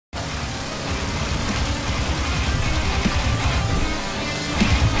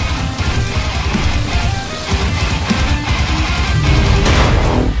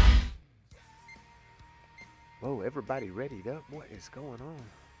everybody readied up? What is going on?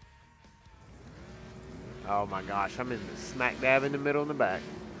 Oh my gosh, I'm in the smack dab in the middle in the back.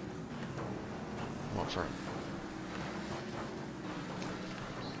 What for?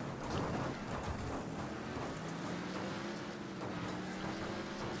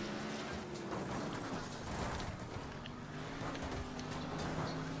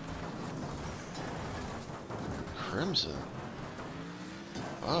 Crimson.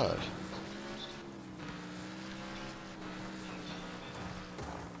 Odd.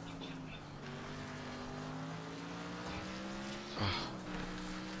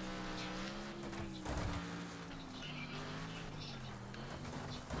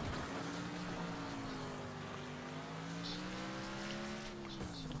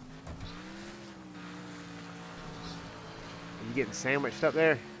 You getting sandwiched up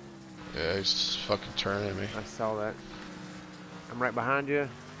there? Yeah, he's just fucking turning at me. I saw that. I'm right behind you.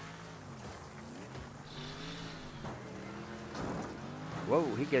 Whoa,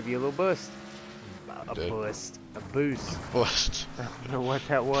 he gave you a little boost. A boost. A boost. Boost. I don't know what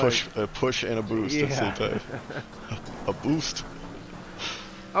that was. A push and a boost at the same time. A boost.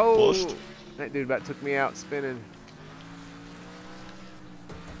 Oh, Boost. That dude about took me out spinning.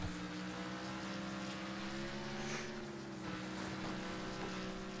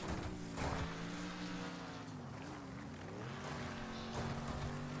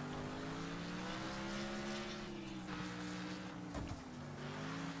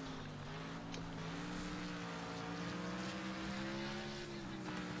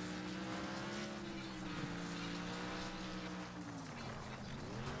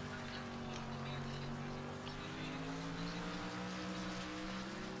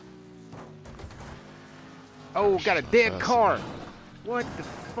 Oh, got a dead car. What the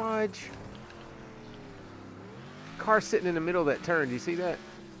fudge? Car sitting in the middle of that turn. Do you see that?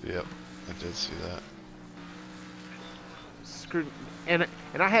 Yep, I did see that. Screwed. And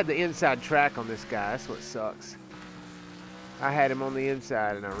I had the inside track on this guy. That's what sucks. I had him on the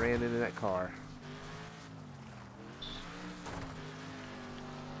inside and I ran into that car.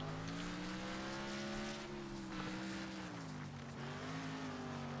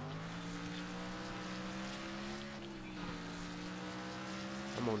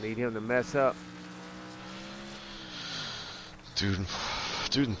 I'm gonna need him to mess up. Dude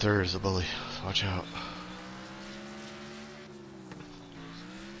in third is a bully. Watch out.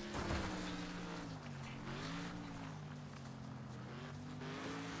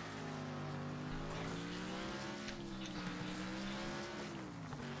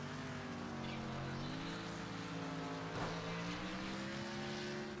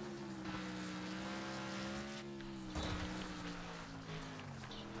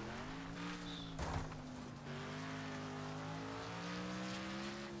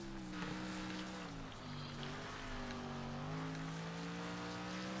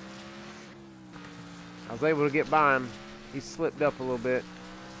 I was able to get by him. He slipped up a little bit.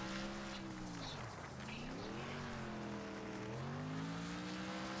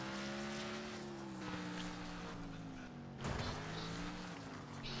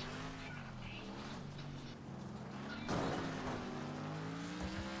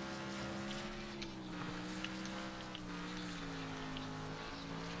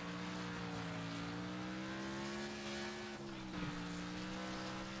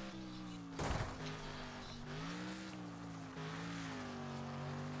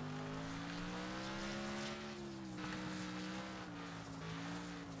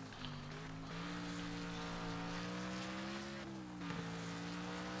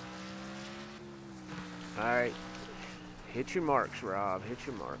 All right, hit your marks, Rob. Hit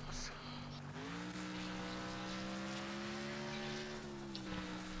your marks.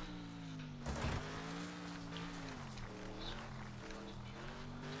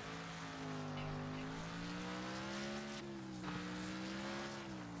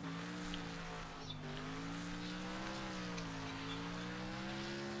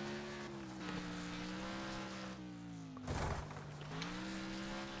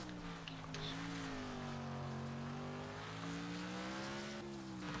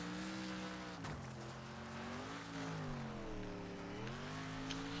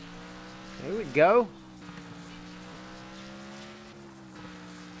 There we go.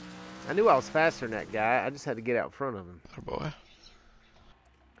 I knew I was faster than that guy. I just had to get out in front of him. Oh boy. I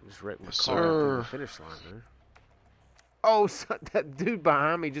just wrecked my car at the finish line, man. Oh, so that dude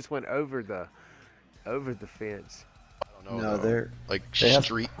behind me just went over the fence. I don't know. No, they're like they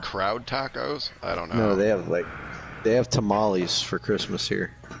street crowd tacos. I don't know. No, they have tamales for Christmas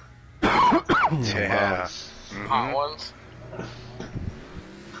here. Yeah. Hot ones.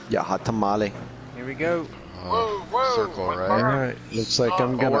 Yeah, hot tamale. Here we go. Whoa. Circle, right? Alright, looks like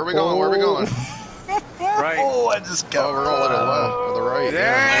I'm gonna... where are we going? Where are we going? Right. Oh, I just got... Oh, we're going to the left, or the right.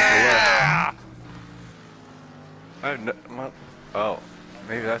 Yeah! Oh,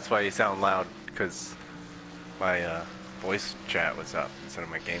 maybe that's why you sound loud, because my voice chat was up instead of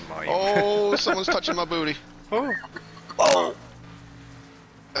my game volume. Oh, someone's touching my booty. Oh!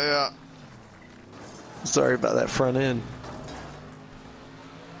 Yeah. Sorry about that front end.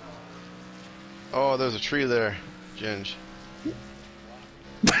 Oh, there's a tree there, Ginge.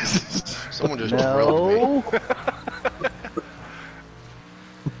 Someone just drilled me.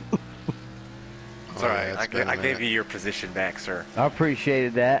 It's alright, I gave you your position back, sir. I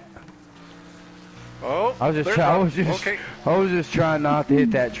appreciated that. Oh, I was just trying not to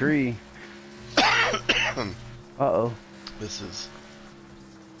hit that tree. Uh-oh. This is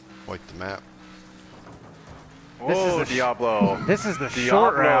quite the map. Oh, Diablo. This is the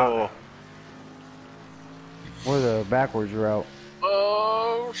short route. Or the backwards route.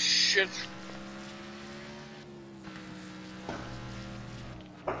 Oh shit.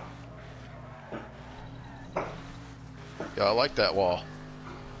 Yeah, I like that wall.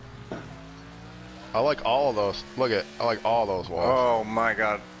 I like all of those. I like all those walls. Oh my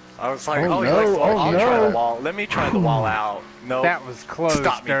god. I was like, Oh, he no, likes the wall. oh, I'll no. try the wall. Let me try the wall out. No. That was close,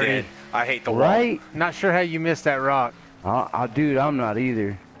 Stop me Dirty. dead. I hate the wall. Right? Not sure how you missed that rock. Dude, I'm not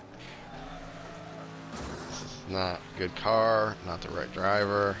either. This is not a good car, not the right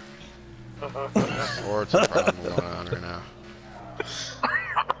driver. Sports a problem going on right now.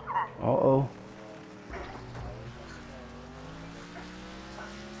 Uh-oh.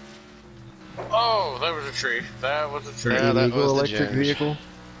 Oh, that was a tree. That was a tree. Yeah, that Illegal was the electric Ginge. vehicle.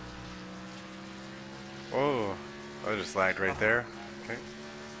 Oh, I just lagged right there. Okay.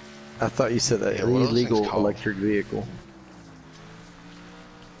 I thought you said that Yeah, what are those things illegal called? electric vehicle.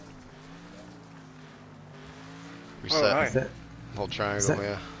 Reset. Oh, hi. Is that... Hold triangle, that-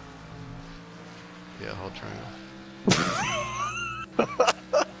 yeah. Yeah, hold triangle.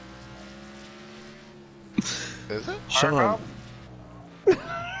 Is it? Sean.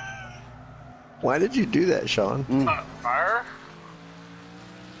 Why did you do that, Sean? Fire?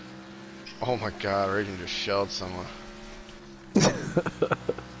 Oh my god, Raging just shelled someone.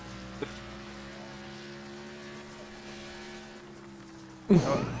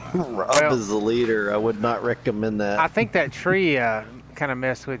 Rob is the leader. I would not recommend that. I think that tree kind of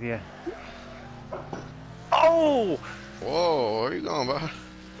messed with you. Oh! Whoa, where are you going, bud?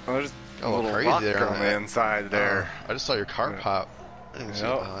 There's Got a a little little crazy rock there on on that. the inside there. I just saw your car pop. I didn't see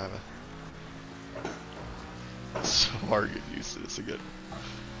Yep. what the hell happened. It's so hard to get used to this again.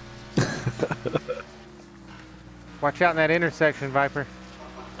 Watch out in that intersection, Viper.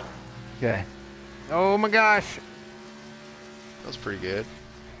 Okay. Oh my gosh. That was pretty good.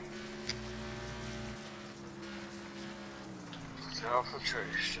 Stay off the tree.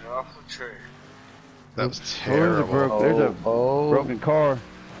 Stay off the tree. That was Oh, terrible. there's a Oh, broken car.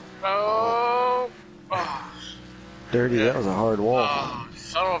 Oh. Oh. dirty. Yeah. That was a hard wall. Oh,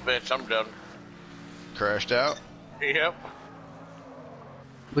 son of a bitch. I'm done. Crashed out. Yep.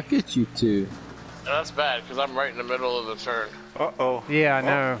 Look at you two. And that's bad because I'm right in the middle of the turn. Uh-oh. Yeah, I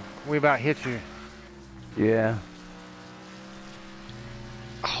know. We about hit you. Yeah.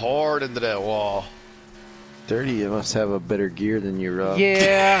 Hard into that wall. Dirty, you must have a better gear than you, Rob.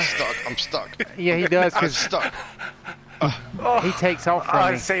 Yeah. Stuck. I'm stuck. Yeah, he does, I'm because stuck. he takes off from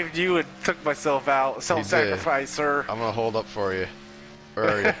I me. saved you and took myself out. Self-sacrifice, sir. I'm gonna hold up for you. Where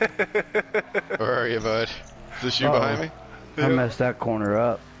are you? Where are you, bud? Is this you Uh-oh. behind me? I messed that corner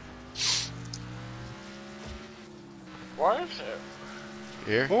up. Why is it?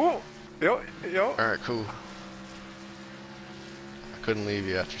 Here? Oh, yo. Alright, cool. I couldn't leave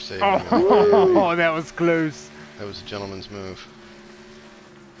you after saving you. Oh, that was close. That was a gentleman's move.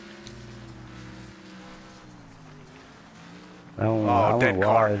 I don't know. Oh, dead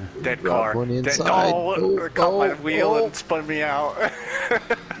car. wide. Dead Rob car. went Dead, inside. oh, it caught my wheel oh. and spun me out.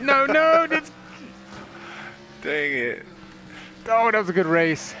 No, that's... Dang it. Oh, that was a good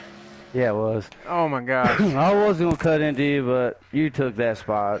race. Yeah, it was. Oh my gosh. I was going to cut into you, but you took that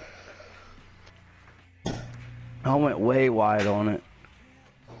spot. I went way wide on it.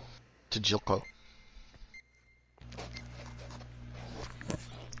 To Jilko.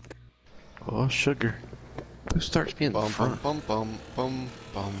 Oh, sugar. Who starts being the Bum bum front? bum bum bum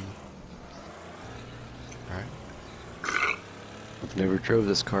bum. Alright. I've never drove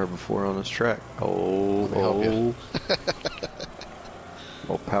this car before on this track. Oh, Let me help you.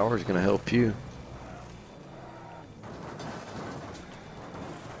 Well, power's gonna help you.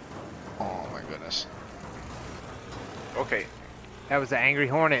 Oh my goodness. Okay. That was the Angry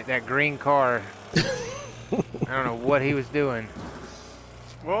Hornet, that green car. I don't know what he was doing.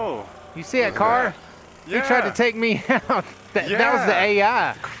 Whoa. You see that car? Yeah. He tried to take me out. That was the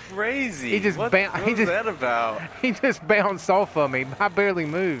AI. Crazy. He just what bounced. was that about? He just bounced off of me. I barely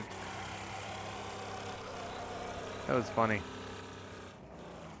moved. That was funny.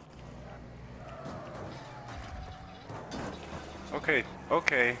 Okay.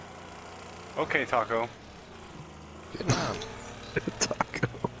 Okay. Okay, Taco. Get down. Taco.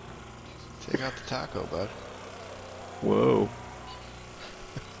 Take out the taco, bud. Whoa.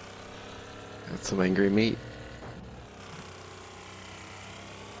 That's some angry meat.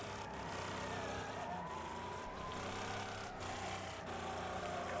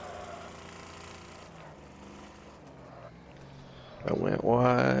 I went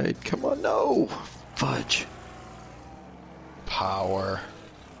wide. Come on, no! Fudge. Power.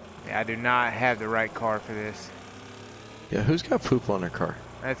 Yeah, I do not have the right car for this. Yeah, who's got poop on their car?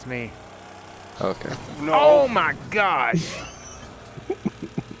 That's me. Okay. No. Oh my gosh!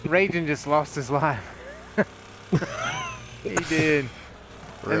 Raging just lost his life. He did.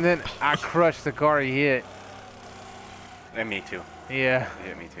 Rip. And then I crushed the car he hit. And me too. Yeah. He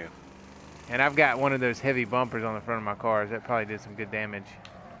hit me too. And I've got one of those heavy bumpers on the front of my cars. That probably did some good damage.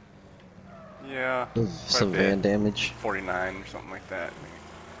 Yeah. Some van damage. 49 or something like that. Maybe.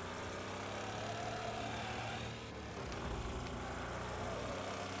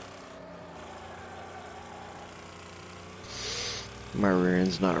 My rear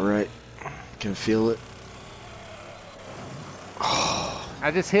end's not right. Can feel it.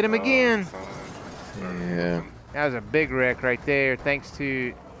 I just hit him again. Yeah. That was a big wreck right there. Thanks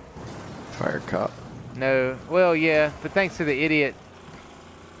to... Fire cop. No. Well, yeah. But thanks to the idiot.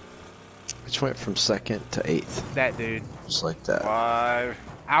 Which went from 2nd to 8th. That dude. Just like that. Why?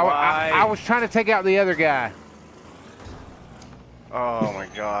 I was trying to take out the other guy. Oh my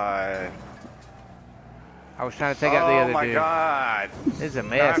god. I was trying to take out the other dude. Oh my god. There's a I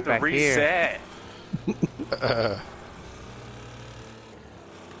mess have to back here. reset.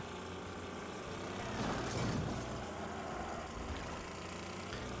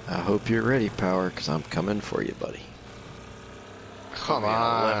 I hope you're ready, Power, because I'm coming for you, buddy. Come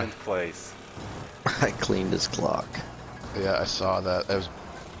on. 11th place. I cleaned his clock. Yeah, I saw that. That was.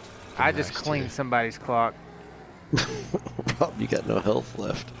 I just nice, cleaned too. somebody's clock. Rob, you got no health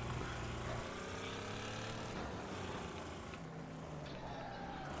left.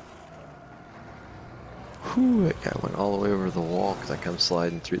 Whew, that guy went all the way over the wall because I come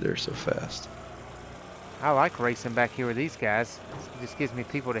sliding through there so fast. I like racing back here with these guys. It just gives me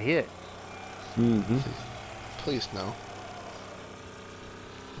people to hit. Mm-hmm. Please no.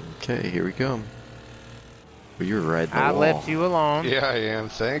 Okay, here we go. Well, you're riding the I wall. left you alone. Yeah, I am.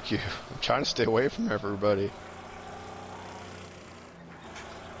 Thank you. I'm trying to stay away from everybody.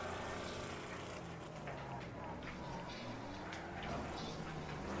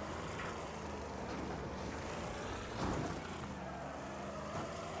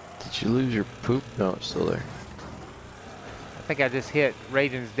 Did you lose your poop? No, it's still there. I think I just hit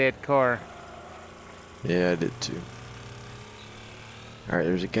Raging's dead car. Yeah, I did too. Alright,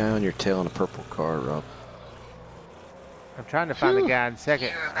 there's a guy on your tail in a purple car, Rob. I'm trying to find the guy in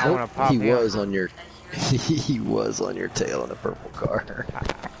second. I want to pop he him. was on your he was on your tail in a purple car.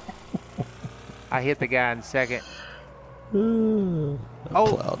 I hit the guy in second. I Oh,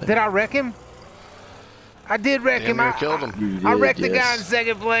 plowed him. did I wreck him? I did wreck Damn him. near killed him. You I did, wrecked the guy yes. in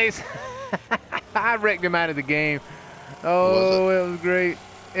second place. I wrecked him out of the game. Oh, it was great.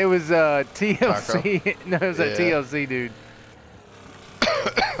 It was TLC. No, it was a Yeah. TLC dude.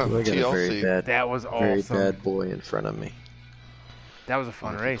 I got a very TLC. bad, That was very awesome. bad boy in front of me. That was a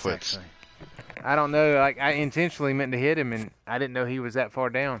fun Wonder if he race, quits. actually. I don't know. Like I intentionally meant to hit him, and I didn't know he was that far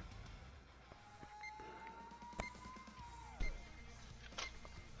down.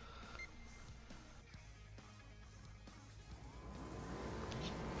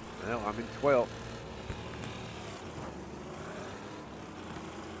 Well, I'm in 12th.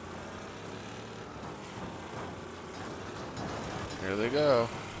 Here they go.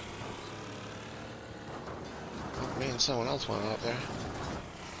 Oh, me and someone else went out there.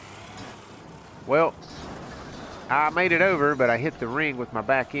 Well, I made it over, but I hit the ring with my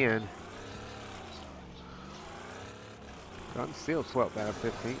back end. I'm still 12th out of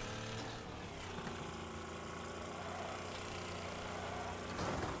 15th.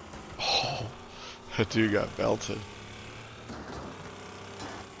 Oh, that dude got belted.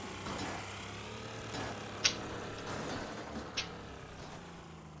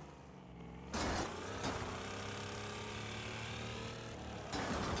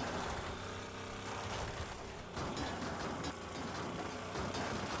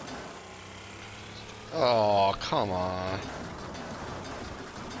 Oh, come on.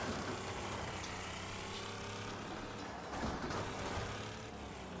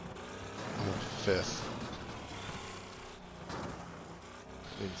 I'm in 5th.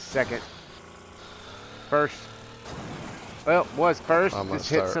 In 2nd. First. Well, was first. I'm gonna Just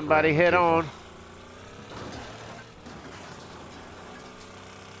hit start somebody ramming head people. on.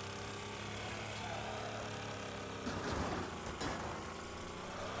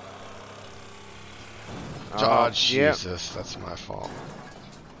 Oh, Yep. Jesus, that's my fault.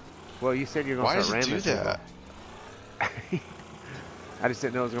 Well, you said you're Why gonna start does it ramming do that? people. I just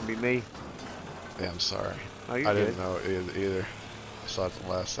didn't know it was gonna be me. Yeah, I'm sorry. Oh, you're I good. didn't know either. I saw it the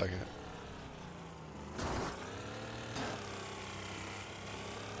last second.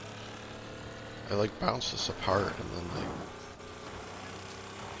 It like bounced us apart and then like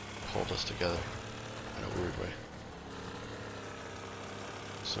pulled us together in a weird way.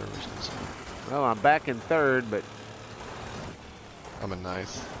 Server's insane. Well, I'm back in 3rd, but I'm in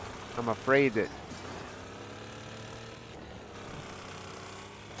 9th. I'm afraid that.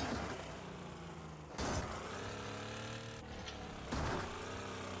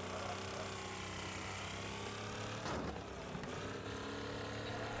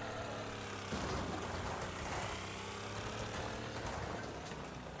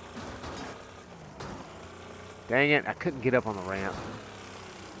 Dang it, I couldn't get up on the ramp.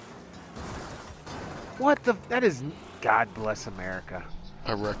 What the? That is. God bless America.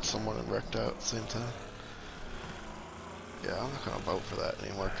 I wrecked someone and wrecked out at the same time. Yeah, I'm not gonna vote for that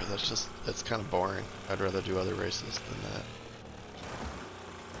anymore because it's kind of boring. I'd rather do other races than that.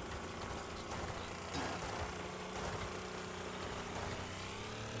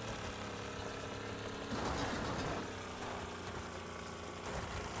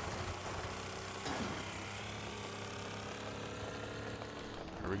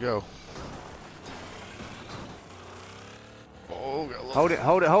 Here we go. Oh, got a little... Hold it,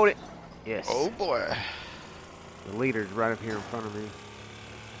 hold it, hold it. Yes. Oh boy. The leader's right up here in front of me.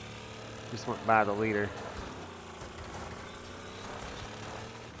 Just went by the leader.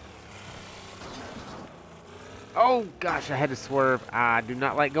 Oh gosh, I had to swerve. I do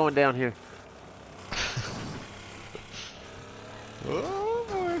not like going down here. Oh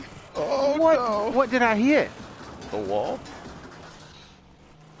boy. Oh What? no. What did I hit? The wall?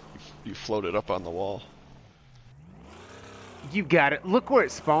 You floated up on the wall. You got it. Look where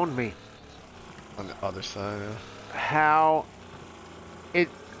it spawned me. On the other side, yeah. How it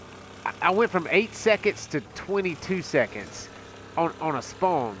I went from 8 seconds to 22 seconds on a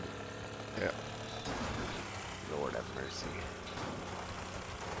spawn. Yeah. Lord have mercy.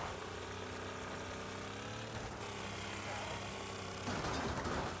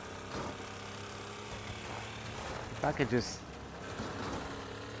 If I could just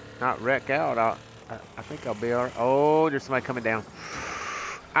not wreck out, I think I'll be all right. Oh, there's somebody coming down.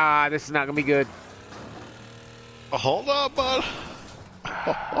 Ah, this is not gonna be good. Oh, hold on, bud.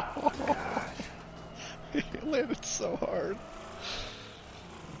 Oh, gosh. He landed so hard.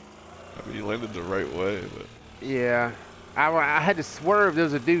 I mean, he landed the right way, but... Yeah. I had to swerve. There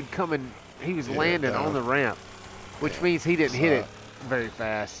was a dude coming. He was landing down. on the ramp, which Yeah, means he didn't hit it suck. very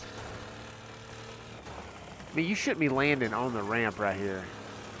fast. I mean, you shouldn't be landing on the ramp right here.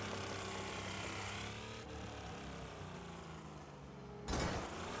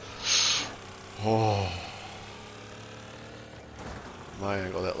 Oh. My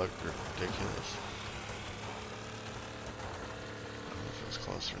angle, that looked ridiculous. I don't know if it was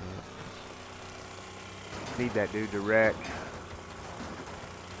close or not. Need that dude to wreck.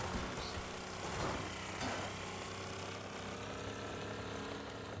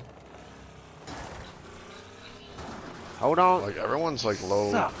 Hold on. Like, everyone's like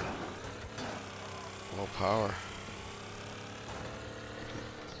low Suck. power.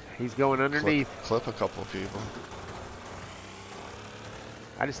 He's going underneath. Clip a couple of people.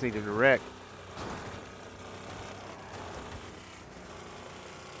 I just need him to wreck.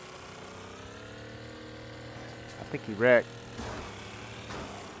 I think he wrecked.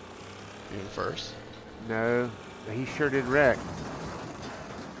 Even first. No, he sure did wreck.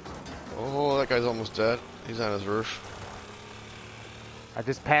 Oh, that guy's almost dead. He's on his roof. I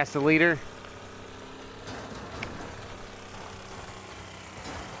just passed the leader.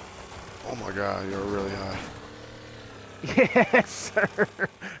 Oh my god, you're really high. Yes, sir.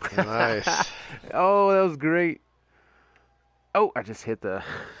 Nice. Oh, that was great. Oh, I just hit the...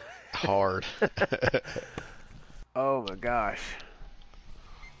 Hard. Oh my gosh.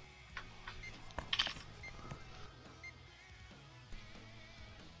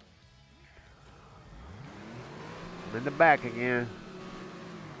 I'm in the back again.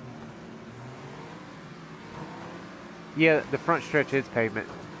 Yeah, the front stretch is pavement,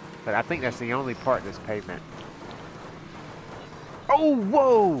 but I think that's the only part that's pavement. Oh,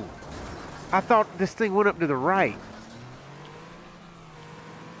 whoa! I thought this thing went up to the right.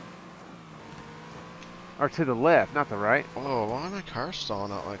 Or to the left, not the right. Whoa, why am my car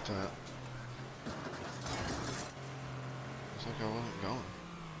stalling out like that? It's like I wasn't going.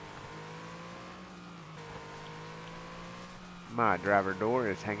 My driver door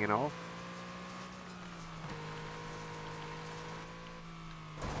is hanging off.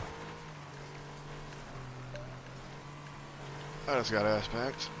 I just got ass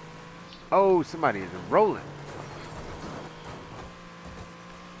packed. Oh, somebody is rolling.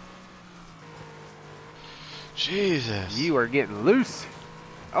 Jesus. You are getting loose.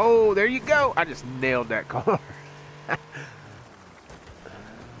 Oh, there you go. I just nailed that car.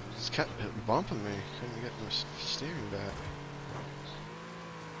 Just kept bumping me. Couldn't get my steering back.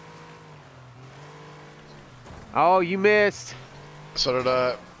 Oh, you missed. So did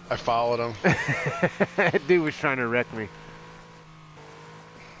I. I followed him. That dude was trying to wreck me.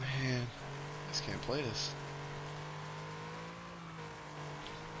 Man, I just can't play this.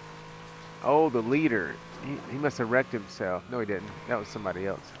 Oh, the leader. He must have wrecked himself. No, he didn't. That was somebody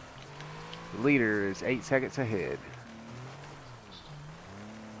else. The leader is 8 seconds ahead.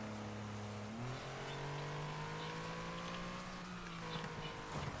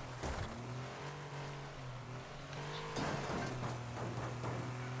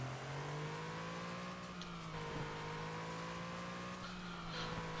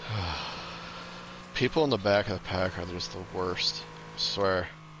 People in the back of the pack are just the worst. I swear.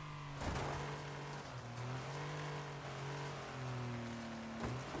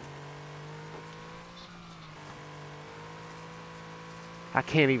 I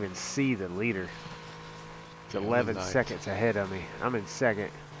can't even see the leader. It's Yeah, 11 ninth. seconds ahead of me. I'm in second.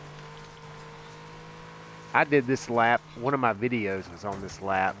 I did this lap. One of my videos was on this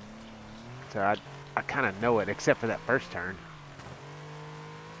lap. So I kind of know it, except for that first turn.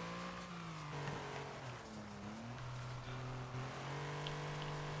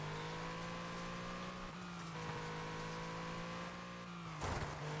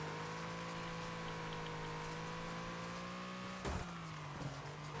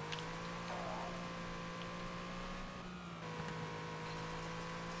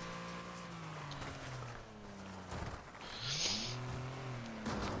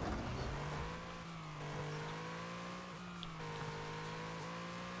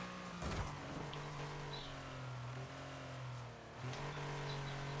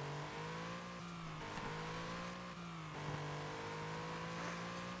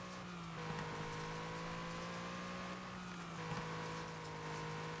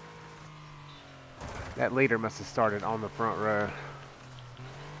 That leader must have started on the front row.